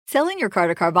Selling your car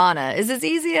to Carvana is as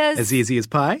easy as... As easy as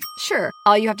pie? Sure.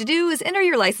 All you have to do is enter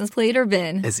your license plate or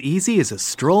VIN. As easy as a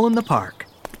stroll in the park.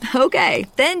 Okay,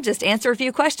 then just answer a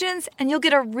few questions and you'll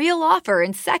get a real offer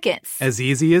in seconds. As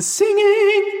easy as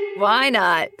singing. Why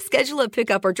not? Schedule a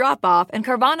pickup or drop off and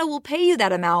Carvana will pay you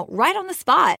that amount right on the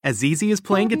spot. As easy as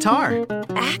playing guitar.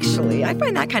 Actually, I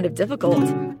find that kind of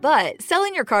difficult. But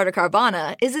selling your car to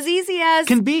Carvana is as easy as...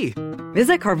 Can be.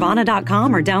 Visit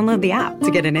Carvana.com or download the app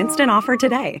to get an instant offer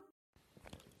today.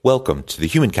 Welcome to the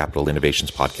Human Capital Innovations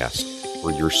Podcast.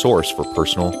 We're your source for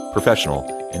personal, professional,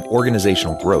 and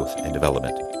organizational growth and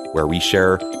development, where we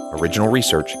share original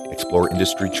research, explore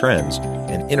industry trends,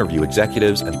 and interview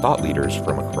executives and thought leaders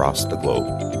from across the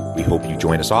globe. We hope you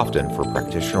join us often for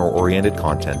practitioner-oriented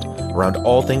content around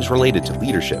all things related to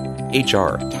leadership,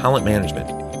 HR, talent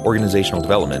management, organizational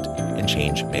development, and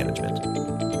change management.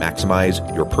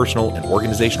 Maximize your personal and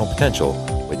organizational potential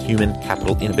with Human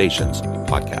Capital Innovations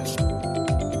Podcast.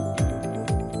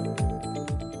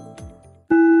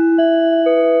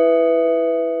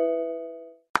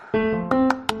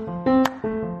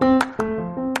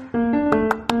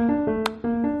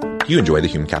 If you enjoy the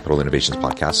Human Capital Innovations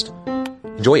Podcast,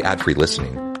 enjoy ad-free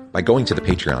listening by going to the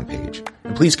Patreon page,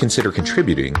 and please consider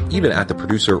contributing even at the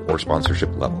producer or sponsorship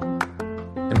level.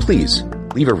 And please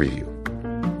leave a review.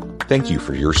 Thank you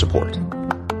for your support.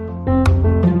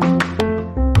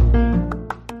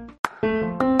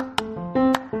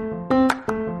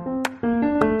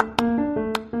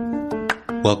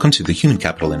 Welcome to the Human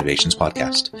Capital Innovations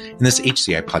Podcast. In this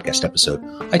HCI podcast episode,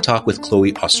 I talk with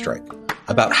Chloe Oestreich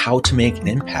about how to make an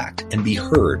impact and be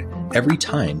heard every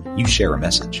time you share a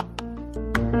message.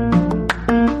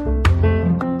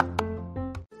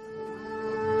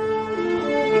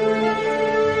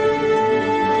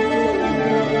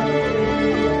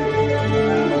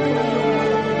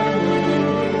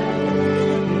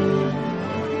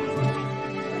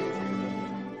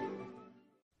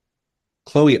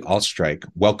 Chloe Oestreich,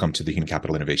 welcome to the Human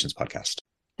Capital Innovations Podcast.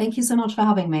 Thank you so much for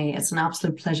having me. It's an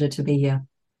absolute pleasure to be here.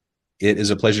 It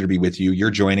is a pleasure to be with you.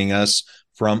 You're joining us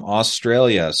from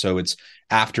Australia. So it's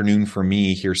afternoon for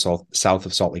me here south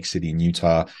of Salt Lake City in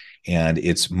Utah. And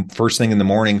it's first thing in the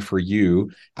morning for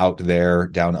you out there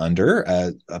down under.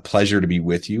 A pleasure to be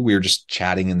with you. We were just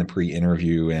chatting in the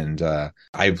pre-interview, and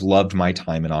I've loved my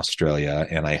time in Australia,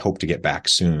 and I hope to get back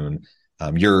soon.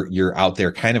 You're out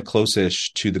there kind of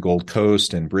close-ish to the Gold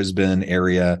Coast and Brisbane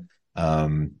area,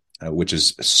 which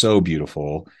is so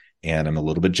beautiful. And I'm a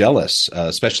little bit jealous,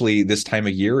 especially this time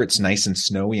of year. It's nice and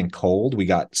snowy and cold. We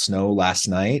got snow last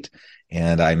night,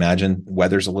 and I imagine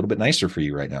weather's a little bit nicer for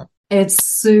you right now. It's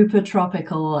super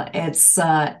tropical. It's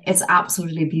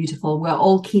absolutely beautiful. We're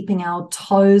all keeping our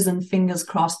toes and fingers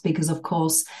crossed because, of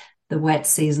course, the wet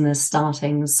season is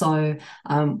starting. So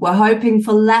we're hoping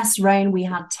for less rain. We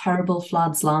had terrible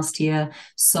floods last year.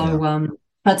 So,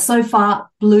 but so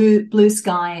far, blue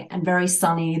sky and very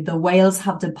sunny. The whales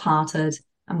have departed.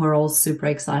 And we're all super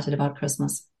excited about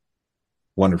Christmas.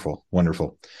 Wonderful,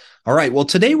 wonderful. All right. Well,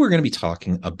 today we're going to be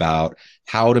talking about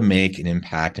how to make an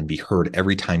impact and be heard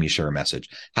every time you share a message.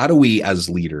 How do we as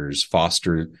leaders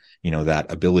foster,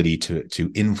 that ability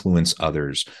to influence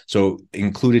others? So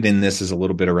included in this is a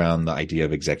little bit around the idea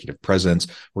of executive presence.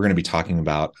 We're going to be talking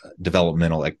about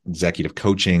developmental executive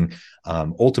coaching.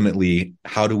 Ultimately,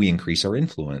 how do we increase our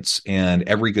influence? And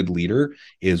every good leader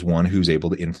is one who's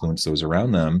able to influence those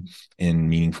around them in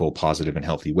meaningful, positive, and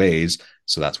healthy ways.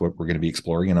 So that's what we're going to be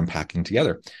exploring and unpacking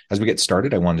together. As we get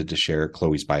started, I wanted to share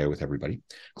Chloe's bio with everybody.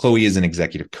 Chloe is an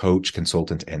executive coach,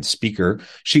 consultant, and speaker.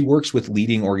 She works with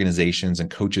leading organizations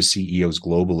and coaches CEOs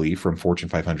globally from Fortune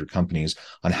 500 companies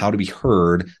on how to be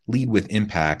heard, lead with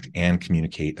impact, and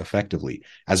communicate effectively.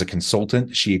 As a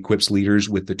consultant, she equips leaders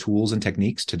with the tools and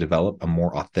techniques to develop a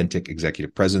more authentic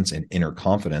executive presence and inner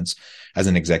confidence. As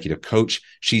an executive coach,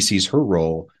 she sees her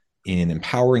role in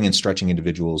empowering and stretching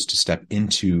individuals to step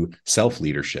into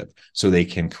self-leadership so they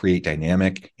can create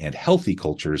dynamic and healthy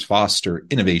cultures, foster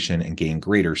innovation, and gain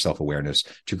greater self-awareness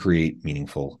to create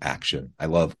meaningful action. I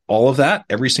love all of that.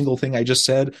 Every single thing I just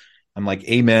said, I'm like,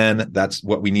 amen. That's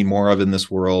what we need more of in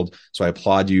this world. So I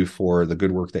applaud you for the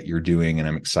good work that you're doing. And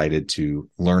I'm excited to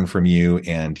learn from you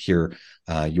and hear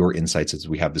your insights as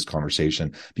we have this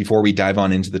conversation. Before we dive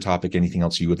on into the topic, anything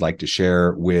else you would like to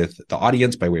share with the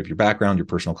audience by way of your background, your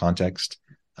personal context,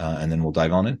 and then we'll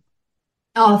dive on in.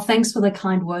 Oh, thanks for the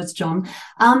kind words, John.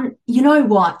 You know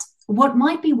what? What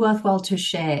might be worthwhile to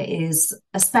share is,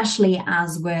 especially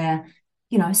as we're,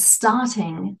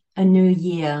 starting a new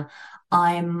year,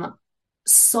 I'm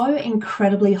so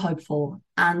incredibly hopeful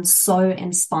and so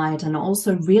inspired, and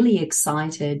also really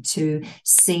excited to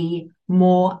see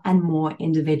more and more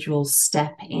individuals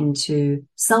step into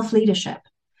self-leadership.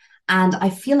 And I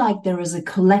feel like there is a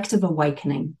collective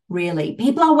awakening, really.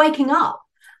 People are waking up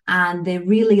and they're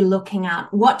really looking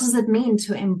at what does it mean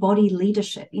to embody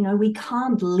leadership? You know, we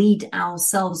can't lead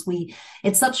ourselves.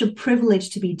 It's such a privilege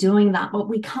to be doing that, but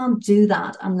we can't do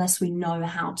that unless we know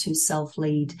how to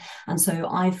self-lead. And so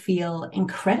I feel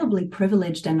incredibly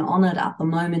privileged and honored at the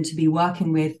moment to be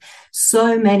working with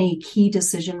so many key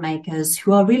decision makers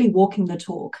who are really walking the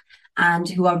talk and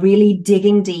who are really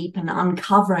digging deep and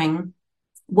uncovering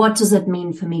what does it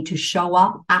mean for me to show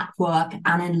up at work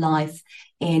and in life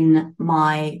in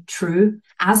my true,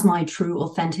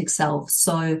 authentic self.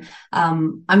 So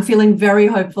I'm feeling very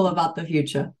hopeful about the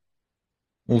future.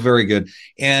 Well, very good.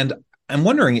 And I'm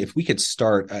wondering if we could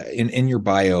start in your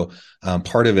bio.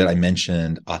 Part of it, I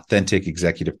mentioned authentic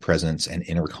executive presence and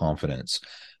inner confidence.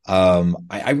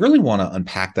 I really want to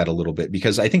unpack that a little bit,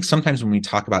 because I think sometimes when we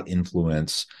talk about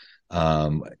influence,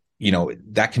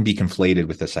 that can be conflated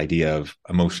with this idea of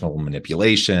emotional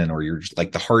manipulation, or you're just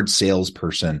like the hard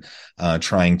salesperson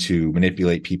trying to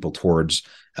manipulate people towards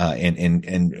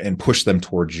and push them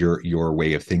towards your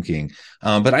way of thinking.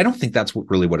 But I don't think that's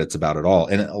really what it's about at all.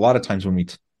 And a lot of times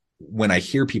when I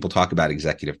hear people talk about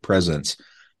executive presence,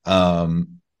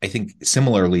 I think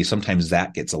similarly, sometimes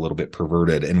that gets a little bit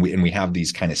perverted, and we have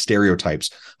these kind of stereotypes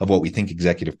of what we think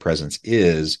executive presence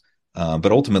is.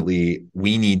 But ultimately,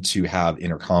 we need to have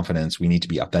inner confidence. We need to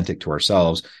be authentic to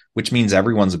ourselves, which means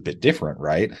everyone's a bit different,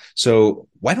 right? So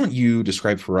why don't you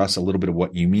describe for us a little bit of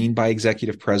what you mean by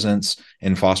executive presence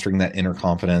and fostering that inner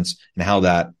confidence, and how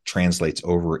that translates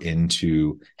over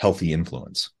into healthy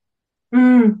influence?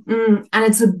 And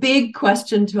it's a big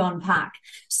question to unpack.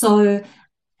 So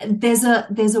there's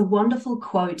a wonderful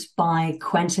quote by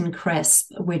Quentin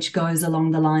Crisp, which goes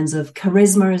along the lines of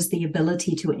charisma is the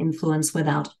ability to influence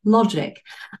without logic.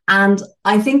 And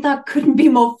I think that couldn't be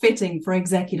more fitting for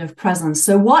executive presence.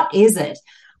 So what is it?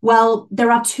 Well,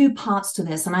 there are two parts to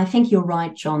this. And I think you're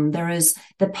right, John. There is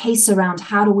the piece around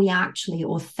how do we actually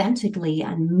authentically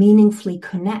and meaningfully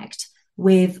connect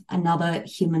with another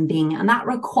human being. And that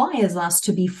requires us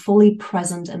to be fully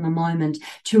present in the moment,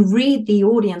 to read the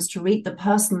audience, to read the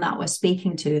person that we're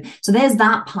speaking to. So there's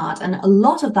that part. And a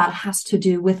lot of that has to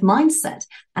do with mindset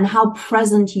and how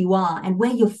present you are and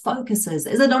where your focus is.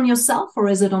 Is it on yourself or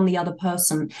is it on the other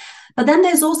person? But then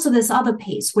there's also this other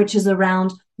piece, which is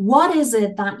around what is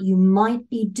it that you might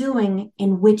be doing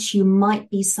in which you might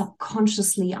be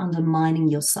subconsciously undermining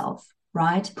yourself,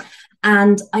 right?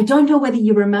 And I don't know whether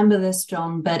you remember this,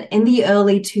 John, but in the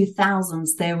early 2000s,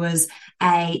 there was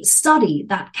a study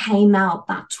that came out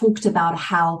that talked about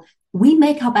how we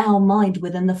make up our mind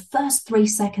within the first 3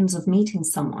 seconds of meeting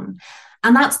someone.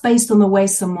 And that's based on the way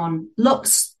someone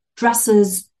looks,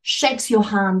 dresses, shakes your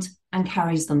hand, and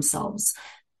carries themselves.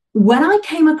 When I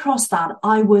came across that,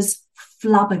 I was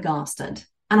flabbergasted.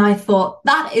 And I thought,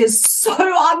 that is so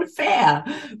unfair,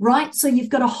 right? So you've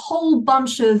got a whole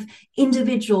bunch of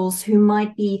individuals who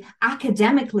might be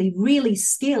academically really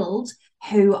skilled,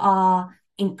 who are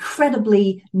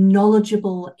incredibly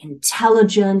knowledgeable,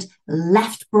 intelligent,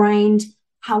 left-brained.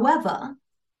 However,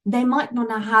 they might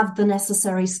not have the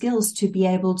necessary skills to be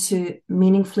able to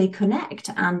meaningfully connect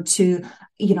and to,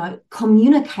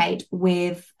 communicate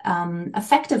with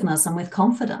effectiveness and with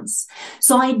confidence.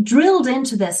 So I drilled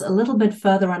into this a little bit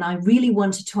further, and I really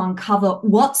wanted to uncover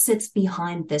what sits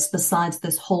behind this, besides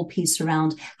this whole piece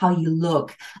around how you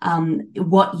look,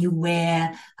 what you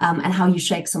wear, and how you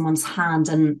shake someone's hand.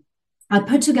 And I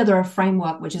put together a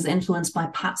framework which is influenced by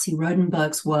Patsy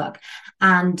Rodenberg's work.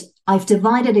 And I've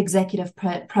divided executive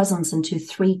presence into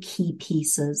 3 key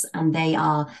pieces, and they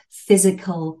are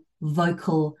physical,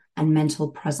 vocal, and mental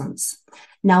presence.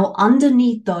 Now,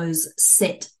 underneath those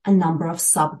sit a number of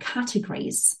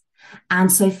subcategories. And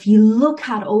so if you look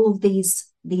at all of these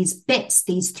bits,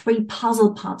 these 3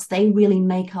 puzzle parts, they really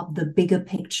make up the bigger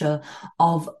picture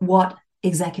of what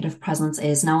executive presence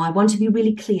is. Now, I want to be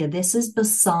really clear. This is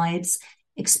besides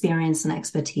experience and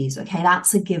expertise. Okay,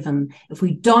 that's a given. If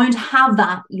we don't have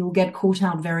that, you'll get caught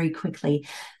out very quickly.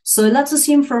 So let's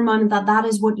assume for a moment that that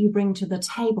is what you bring to the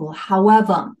table.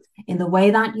 However, in the way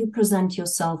that you present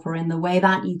yourself or in the way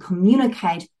that you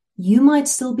communicate, you might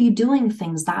still be doing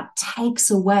things that takes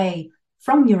away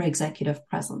from your executive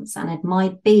presence. And it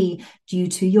might be due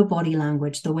to your body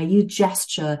language, the way you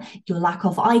gesture, your lack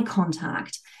of eye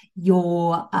contact,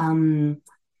 your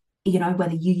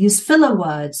whether you use filler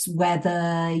words,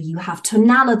 whether you have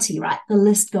tonality, right? The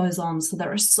list goes on. So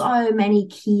there are so many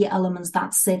key elements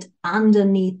that sit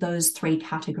underneath those 3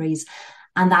 categories.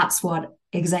 And that's what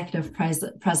executive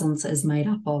presence is made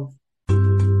up of.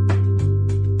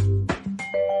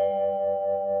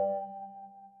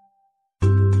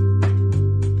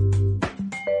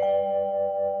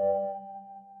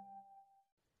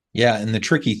 Yeah. And the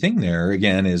tricky thing there,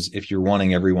 again, is if you're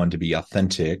wanting everyone to be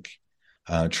authentic,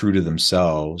 true to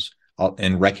themselves,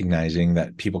 and recognizing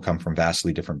that people come from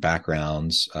vastly different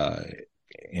backgrounds,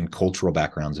 in cultural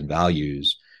backgrounds and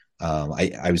values.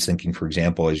 I was thinking, for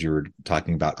example, as you were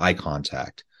talking about eye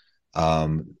contact,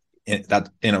 in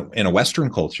a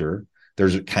Western culture,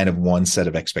 there's kind of one set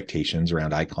of expectations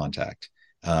around eye contact.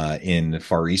 In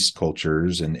Far East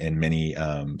cultures and many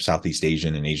Southeast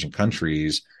Asian and Asian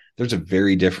countries, there's a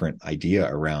very different idea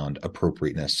around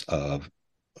appropriateness of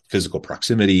physical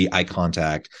proximity, eye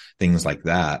contact, things like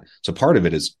that. So part of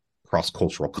it is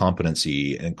cross-cultural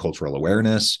competency and cultural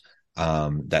awareness,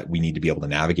 that we need to be able to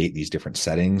navigate these different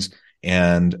settings.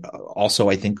 And also,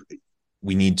 I think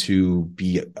we need to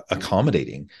be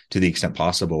accommodating to the extent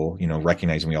possible,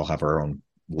 recognizing we all have our own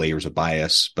layers of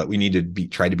bias, but we need to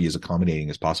try to be as accommodating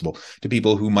as possible to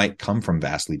people who might come from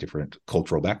vastly different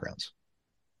cultural backgrounds.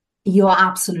 You're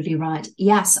absolutely right.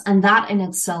 Yes. And that in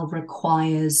itself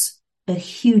requires a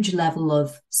huge level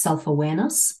of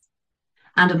self-awareness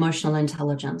and emotional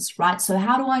intelligence, right? So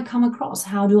how do I come across?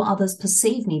 How do others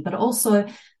perceive me? But also,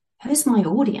 who's my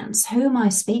audience? Who am I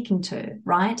speaking to,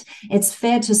 right? It's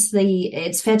fair to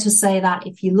say that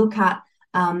if you look at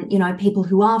people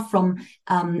who are from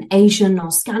Asian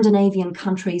or Scandinavian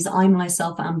countries, I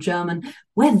myself am German,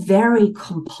 we're very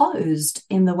composed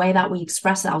in the way that we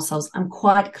express ourselves. I'm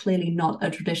quite clearly not a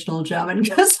traditional German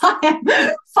because I am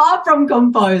far from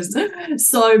composed.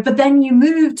 So, but then you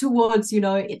move towards,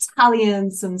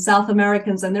 Italians and South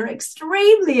Americans, and they're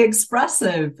extremely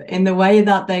expressive in the way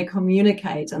that they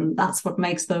communicate. And that's what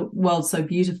makes the world so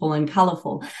beautiful and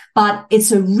colorful. But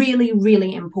it's a really,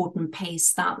 really important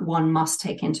piece that one must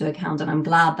take into account. And I'm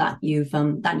glad that you've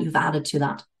added to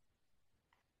that.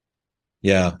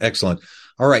 Yeah, excellent.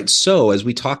 All right. So as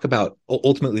we talk about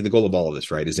ultimately the goal of all of this,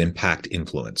 right, is impact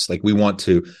influence. Like we want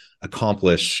to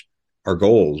accomplish our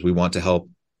goals. We want to help,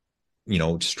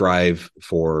 strive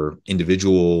for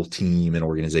individual, team, and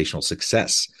organizational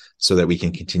success so that we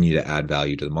can continue to add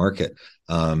value to the market.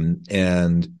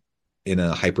 And in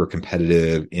a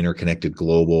hyper-competitive, interconnected,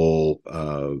 global,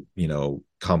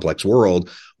 complex world,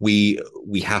 we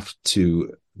have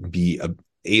to be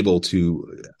able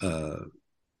to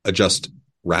adjust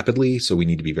rapidly. So we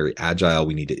need to be very agile.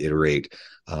 We need to iterate,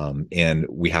 and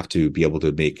we have to be able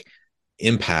to make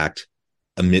impact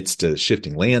amidst a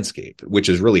shifting landscape, which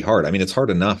is really hard. I mean, it's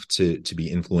hard enough to be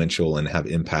influential and have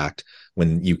impact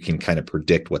when you can kind of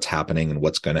predict what's happening and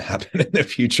what's going to happen in the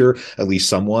future, at least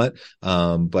somewhat.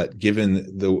 But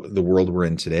given the world we're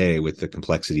in today with the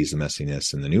complexities, the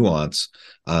messiness, and the nuance,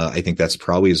 I think that's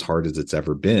probably as hard as it's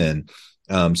ever been.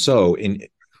 So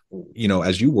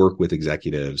as you work with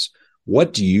executives,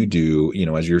 what do you do,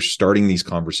 as you're starting these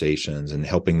conversations and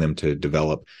helping them to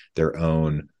develop their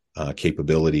own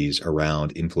capabilities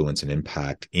around influence and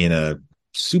impact in a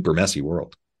super messy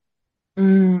world?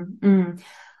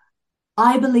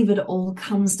 I believe it all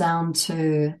comes down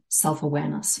to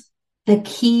self-awareness. The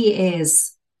key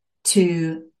is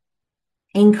to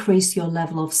increase your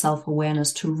level of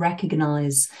self-awareness, to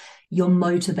recognize your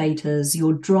motivators,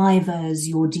 your drivers,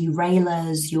 your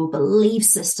derailers, your belief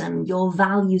system, your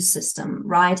value system,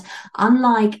 right?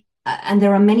 And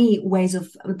there are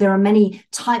many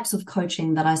types of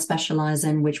coaching that I specialize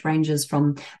in, which ranges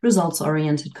from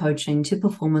results-oriented coaching to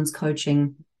performance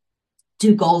coaching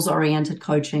to goals-oriented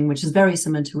coaching, which is very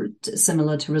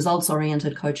similar to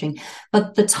results-oriented coaching.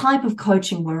 But the type of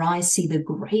coaching where I see the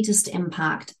greatest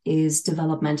impact is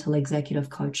developmental executive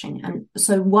coaching. And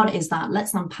so what is that?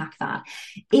 Let's unpack that.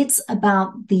 It's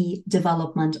about the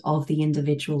development of the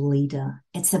individual leader.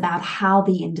 It's about how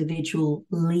the individual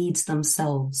leads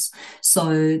themselves.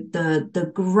 So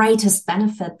the greatest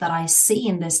benefit that I see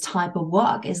in this type of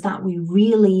work is that we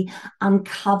really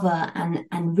uncover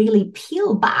and really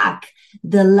peel back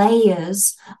the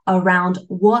layers around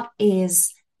what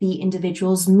is the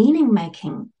individual's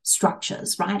meaning-making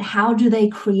structures, right? How do they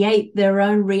create their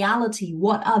own reality?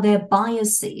 What are their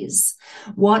biases?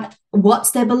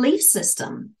 What's their belief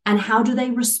system? And how do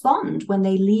they respond when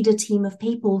they lead a team of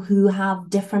people who have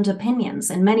different opinions?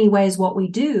 In many ways, what we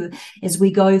do is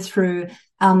we go through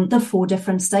the 4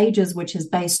 different stages, which is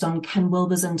based on Ken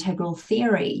Wilber's integral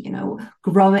theory,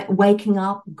 waking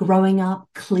up, growing up,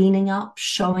 cleaning up,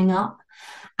 showing up.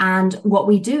 And what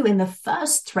we do in the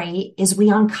first 3 is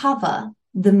we uncover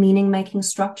the meaning-making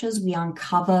structures. We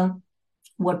uncover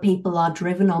what people are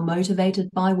driven or motivated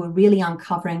by. We're really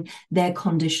uncovering their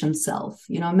conditioned self.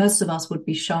 Most of us would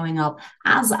be showing up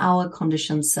as our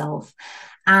conditioned self.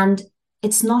 And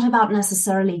it's not about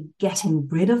necessarily getting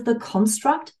rid of the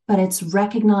construct, but it's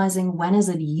recognizing when is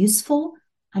it useful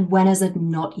and when is it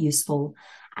not useful.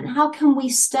 And how can we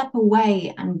step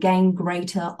away and gain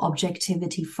greater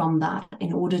objectivity from that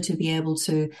in order to be able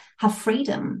to have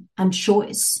freedom and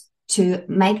choice, to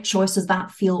make choices that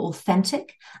feel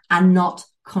authentic and not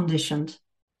conditioned.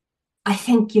 I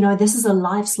think, this is a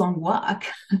lifelong work,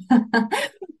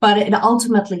 but it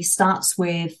ultimately starts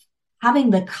with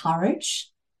having the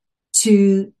courage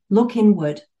to look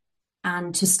inward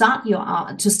and to start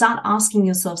asking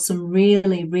yourself some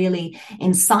really, really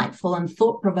insightful and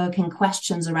thought-provoking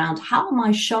questions around how am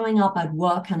I showing up at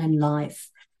work and in life?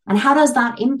 And how does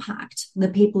that impact the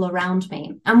people around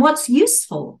me? And what's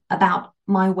useful about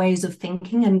my ways of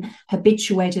thinking and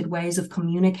habituated ways of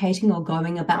communicating or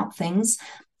going about things?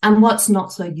 And what's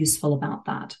not so useful about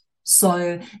that?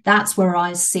 So that's where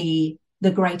I see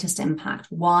the greatest impact.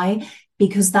 Why?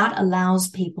 Because that allows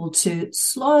people to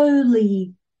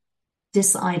slowly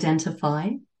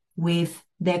disidentify with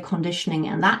their conditioning,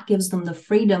 and that gives them the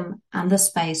freedom and the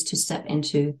space to step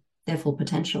into their full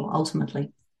potential ultimately.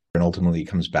 And ultimately it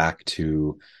comes back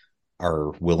to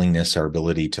our willingness, our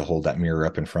ability to hold that mirror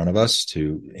up in front of us,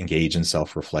 to engage in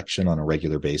self-reflection on a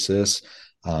regular basis,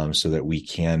 so that we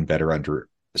can better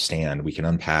understand, we can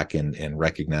unpack and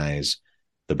recognize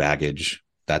the baggage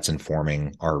that's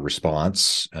informing our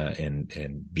response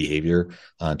and behavior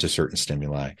to certain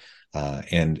stimuli.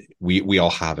 And we all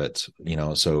have it,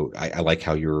 so I like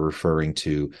how you're referring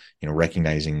to,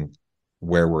 recognizing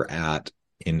where we're at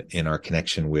in our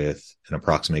connection with an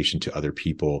approximation to other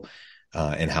people,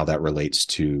 and how that relates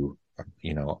to,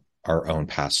 our own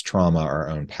past trauma, our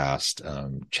own past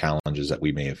challenges that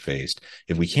we may have faced.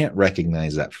 If we can't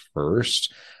recognize that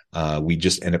first, we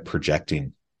just end up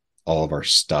projecting all of our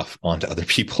stuff onto other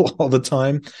people all the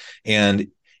time. And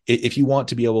if you want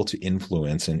to be able to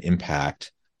influence and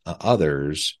impact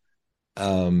others,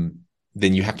 then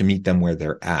you have to meet them where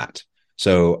they're at.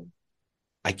 So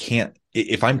I can't,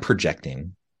 if I'm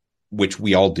projecting, which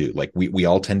we all do, like we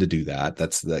all tend to do that.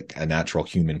 That's a natural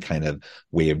human kind of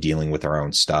way of dealing with our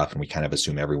own stuff. And we kind of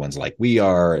assume everyone's like we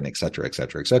are, and et cetera, et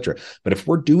cetera, et cetera. But if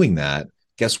we're doing that,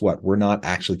 guess what? We're not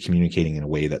actually communicating in a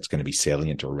way that's going to be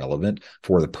salient or relevant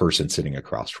for the person sitting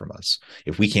across from us.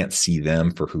 If we can't see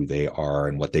them for who they are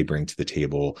and what they bring to the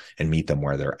table and meet them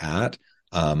where they're at,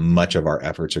 much of our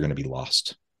efforts are going to be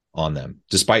lost on them,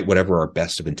 despite whatever our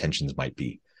best of intentions might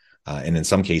be. And in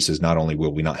some cases, not only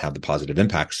will we not have the positive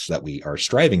impacts that we are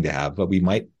striving to have, but we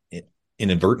might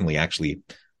inadvertently actually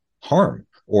harm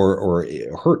or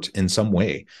hurt in some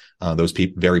way those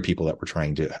very people that we're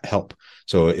trying to help.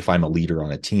 So if I'm a leader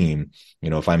on a team,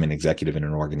 if I'm an executive in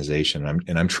an organization,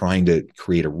 and I'm trying to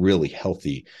create a really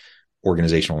healthy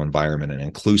organizational environment, an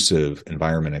inclusive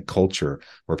environment and culture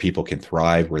where people can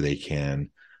thrive, where they can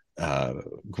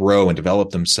grow and develop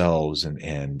themselves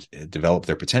and develop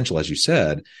their potential, as you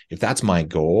said, if that's my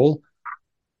goal,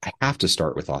 I have to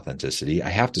start with authenticity. I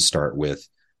have to start with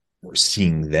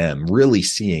really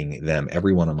seeing them,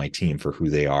 everyone on my team, for who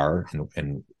they are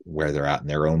and where they're at in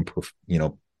their own,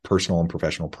 personal and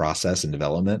professional process and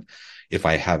development. If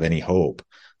I have any hope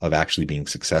of actually being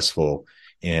successful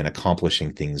in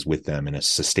accomplishing things with them in a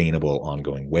sustainable,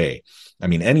 ongoing way. I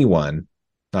mean,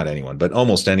 not anyone, but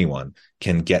almost anyone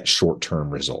can get short-term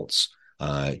results.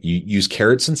 You use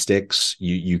carrots and sticks.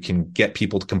 You can get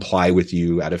people to comply with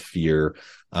you out of fear.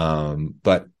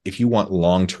 But if you want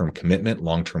long-term commitment,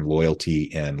 long-term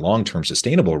loyalty, and long-term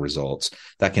sustainable results,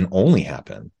 that can only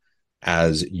happen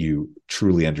as you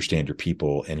truly understand your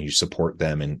people and you support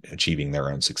them in achieving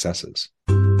their own successes.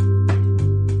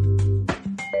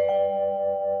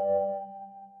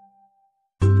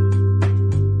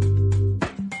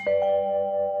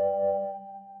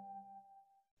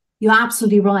 You're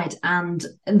absolutely right. And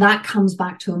that comes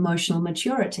back to emotional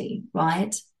maturity,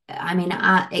 right? I mean,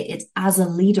 it's, as a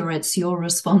leader, it's your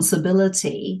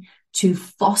responsibility to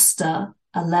foster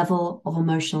a level of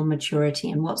emotional maturity.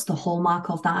 And what's the hallmark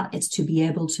of that? It's to be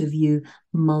able to view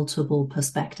multiple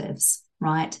perspectives,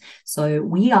 right? So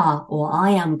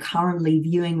I am currently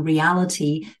viewing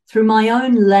reality through my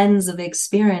own lens of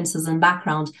experiences and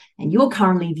background, and you're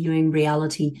currently viewing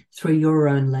reality through your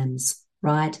own lens.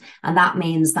 Right. And that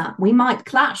means that we might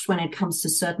clash when it comes to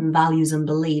certain values and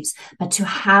beliefs, but to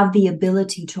have the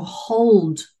ability to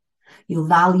hold your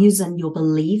values and your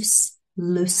beliefs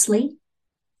loosely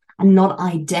and not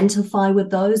identify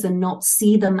with those and not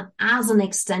see them as an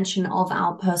extension of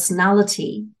our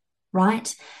personality,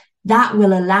 right? That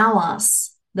will allow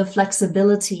us the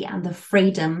flexibility and the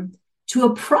freedom to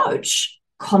approach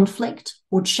conflict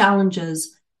or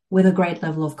challenges with a great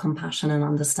level of compassion and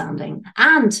understanding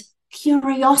and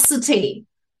curiosity,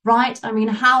 right? I mean,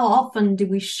 how often do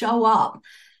we show up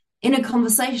in a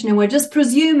conversation and we're just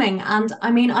presuming? And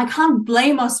I mean, I can't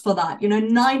blame us for that.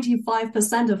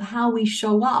 95% of how we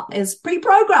show up is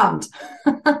pre-programmed.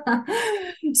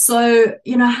 So,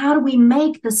 how do we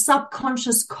make the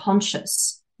subconscious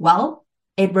conscious? Well,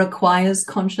 it requires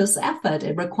conscious effort.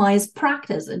 It requires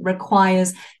practice. It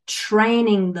requires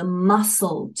training the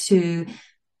muscle to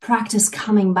practice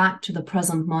coming back to the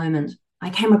present moment. I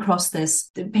came across this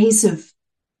piece of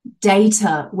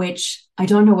data, which I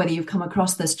don't know whether you've come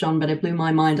across this, John, but it blew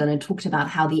my mind. And it talked about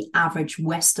how the average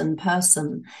Western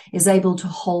person is able to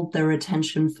hold their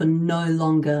attention for no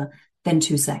longer than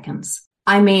 2 seconds.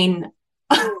 I mean,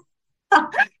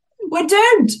 we're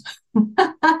doomed.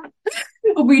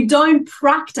 We don't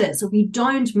practice, we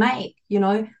don't make,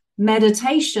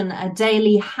 meditation a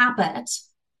daily habit.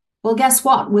 Well, guess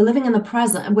what? We're living in the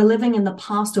present, we're living in the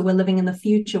past, or we're living in the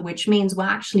future, which means we're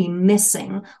actually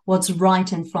missing what's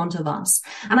right in front of us.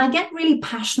 And I get really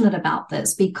passionate about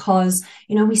this because,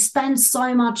 we spend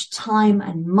so much time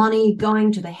and money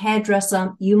going to the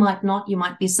hairdresser. You might not, you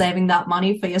might be saving that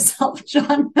money for yourself,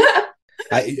 John.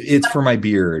 It's for my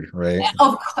beard, right?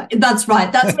 Of course, that's right.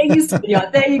 That's where you see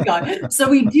it. There you go. So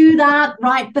we do that,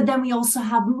 right? But then we also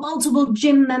have multiple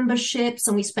gym memberships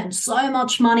and we spend so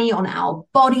much money on our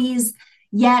bodies.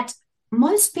 Yet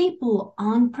most people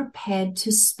aren't prepared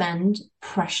to spend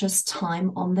precious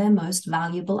time on their most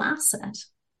valuable asset,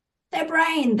 their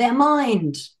brain, their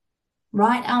mind,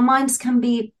 right? Our minds can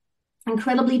be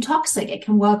incredibly toxic. It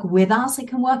can work with us. It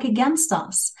can work against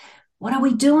us. What are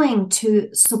we doing to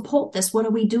support this? What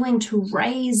are we doing to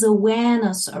raise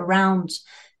awareness around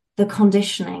the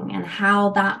conditioning and how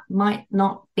that might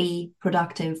not be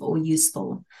productive or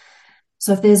useful?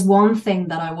 So if there's one thing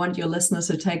that I want your listeners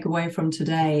to take away from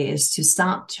today is to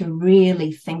start to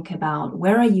really think about,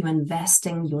 where are you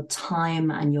investing your time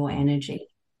and your energy?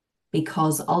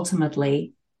 Because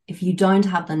ultimately, if you don't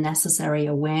have the necessary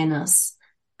awareness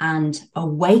and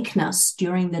awakeness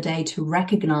during the day to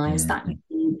recognize that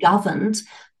governed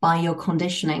by your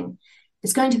conditioning,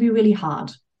 it's going to be really hard.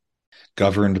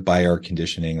 Governed by our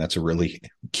conditioning. That's a really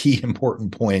key,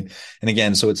 important point. And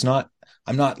again, so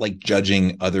I'm not like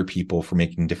judging other people for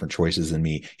making different choices than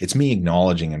me. It's me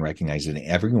acknowledging and recognizing that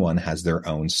everyone has their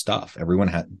own stuff.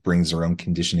 Everyone brings their own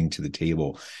conditioning to the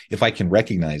table. If I can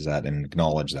recognize that and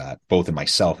acknowledge that, both in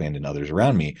myself and in others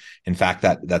around me, in fact,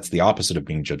 that's the opposite of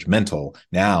being judgmental.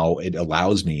 Now it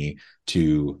allows me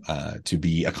to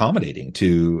be accommodating,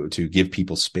 to give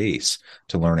people space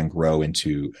to learn and grow and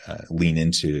to lean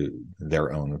into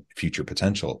their own future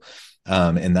potential.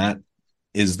 And that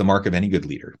is the mark of any good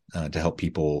leader, to help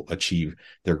people achieve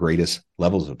their greatest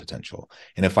levels of potential.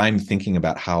 And if I'm thinking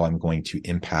about how I'm going to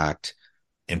impact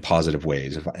in positive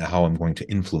ways, how I'm going to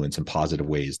influence in positive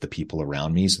ways the people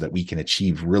around me so that we can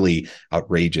achieve really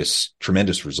outrageous,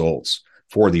 tremendous results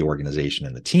for the organization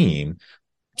and the team,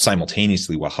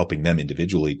 simultaneously while helping them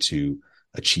individually to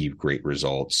achieve great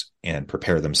results and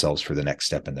prepare themselves for the next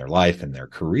step in their life and their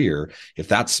career. If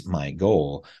that's my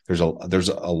goal, there's a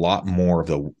lot more of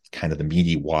the kind of the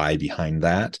meaty why behind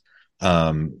that,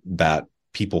 that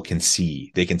people can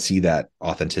see. They can see that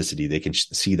authenticity. They can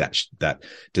see that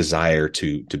desire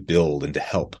to build and to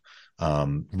help,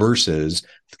 versus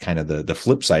kind of the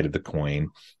flip side of the coin.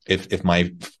 If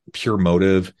my pure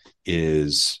motive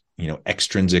is,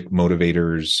 extrinsic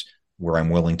motivators, where I'm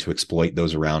willing to exploit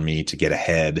those around me to get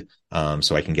ahead,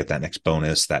 so I can get that next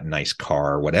bonus, that nice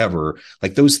car, whatever,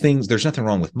 like those things, there's nothing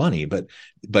wrong with money. But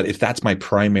if that's my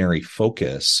primary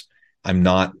focus, I'm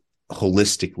not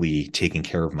holistically taking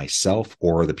care of myself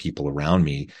or the people around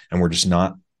me. And we're just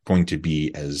not going to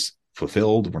be as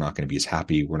fulfilled. We're not going to be as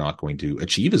happy. We're not going to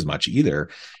achieve as much either.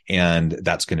 And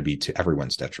that's going to be to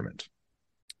everyone's detriment.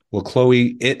 Well,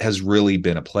 Chloe, it has really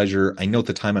been a pleasure. I know at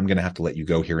the time I'm going to have to let you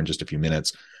go here in just a few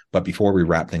minutes. But before we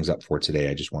wrap things up for today,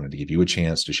 I just wanted to give you a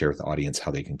chance to share with the audience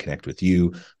how they can connect with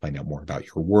you, find out more about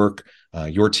your work,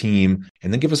 your team,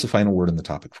 and then give us a final word on the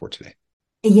topic for today.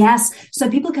 Yes. So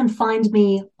people can find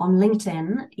me on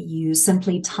LinkedIn. You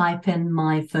simply type in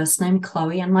my first name,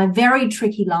 Chloe, and my very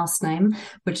tricky last name,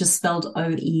 which is spelled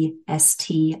Oestreich.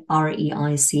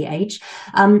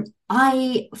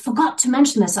 I forgot to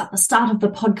mention this at the start of the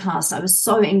podcast. I was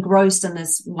so engrossed in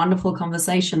this wonderful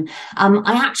conversation.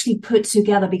 I actually put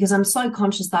together, because I'm so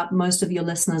conscious that most of your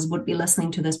listeners would be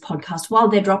listening to this podcast while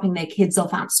they're dropping their kids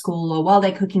off at school, or while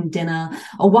they're cooking dinner,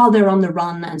 or while they're on the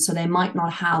run. And so they might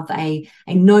not have a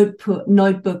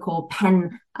notebook or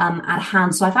pen at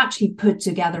hand. So I've actually put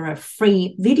together a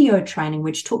free video training,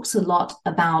 which talks a lot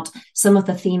about some of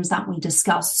the themes that we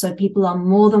discussed. So people are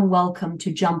more than welcome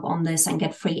to jump on this and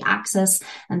get free access.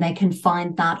 And they can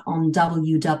find that on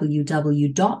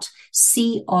www.co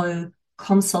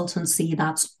consultancy,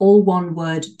 that's all one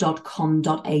word,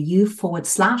 .com.au/,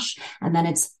 and then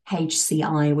it's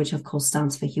HCI, which of course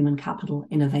stands for Human Capital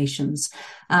Innovations.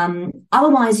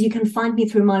 Otherwise, you can find me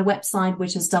through my website,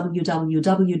 which is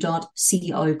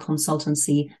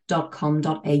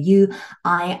www.coconsultancy.com.au.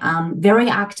 I am very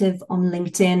active on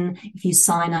LinkedIn. If you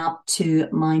sign up to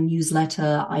my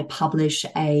newsletter, I publish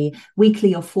a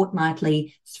weekly or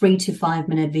fortnightly 3 to 5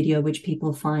 minute video, which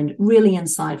people find really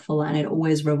insightful. And it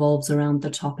always revolves around the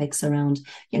topics around,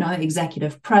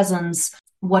 executive presence.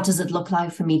 What does it look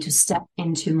like for me to step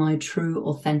into my true,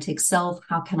 authentic self?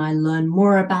 How can I learn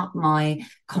more about my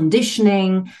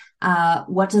conditioning?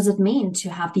 What does it mean to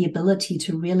have the ability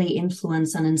to really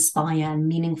influence and inspire and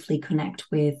meaningfully connect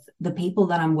with the people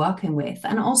that I'm working with?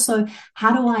 And also,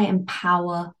 how do I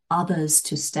empower others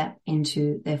to step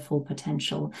into their full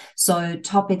potential? So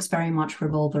topics very much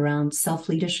revolve around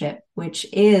self-leadership, which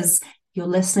is, you're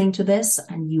listening to this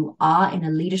and you are in a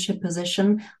leadership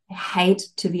position. I hate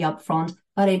to be upfront,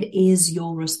 but it is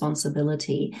your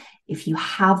responsibility. If you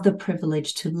have the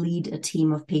privilege to lead a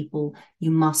team of people,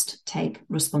 you must take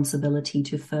responsibility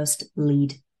to first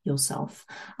lead yourself.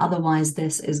 Otherwise,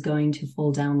 this is going to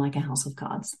fall down like a house of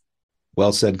cards.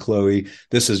 Well said, Chloe.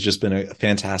 This has just been a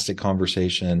fantastic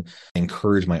conversation. I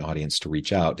encourage my audience to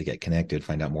reach out, to get connected,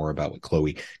 find out more about what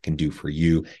Chloe can do for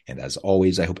you. And as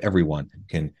always, I hope everyone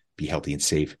can be healthy and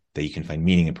safe, that you can find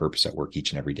meaning and purpose at work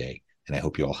each and every day. And I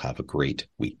hope you all have a great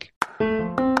week. Do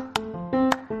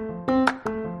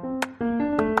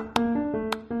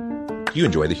you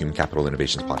enjoy the Human Capital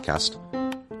Innovations podcast?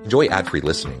 Enjoy ad-free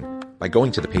listening by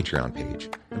going to the Patreon page.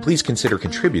 And please consider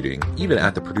contributing even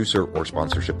at the producer or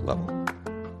sponsorship level.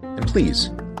 And please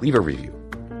leave a review.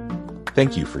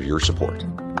 Thank you for your support.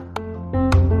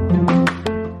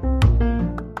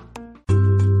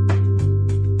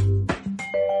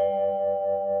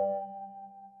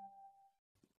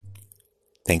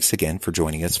 Thanks again for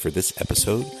joining us for this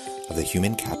episode of the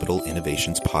Human Capital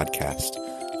Innovations podcast.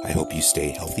 I hope you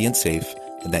stay healthy and safe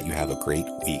and that you have a great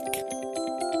week.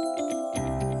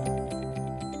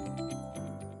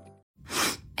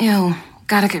 Ew,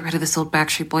 gotta get rid of this old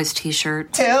Backstreet Boys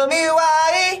t-shirt. Tell me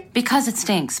why. Because it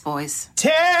stinks, boys.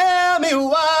 Tell me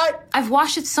why. I've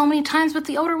washed it so many times, but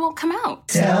the odor won't come out.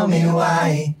 Tell me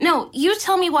why. No, you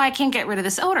tell me why I can't get rid of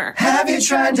this odor. Have you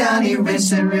tried Downy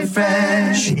Rinse and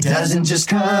Refresh? It doesn't just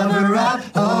cover up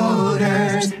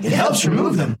odors, it helps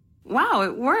remove them. Wow,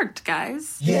 it worked,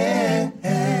 guys. Yeah.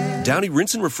 Downy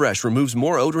Rinse and Refresh removes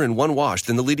more odor in one wash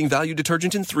than the leading value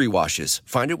detergent in 3 washes.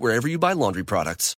 Find it wherever you buy laundry products.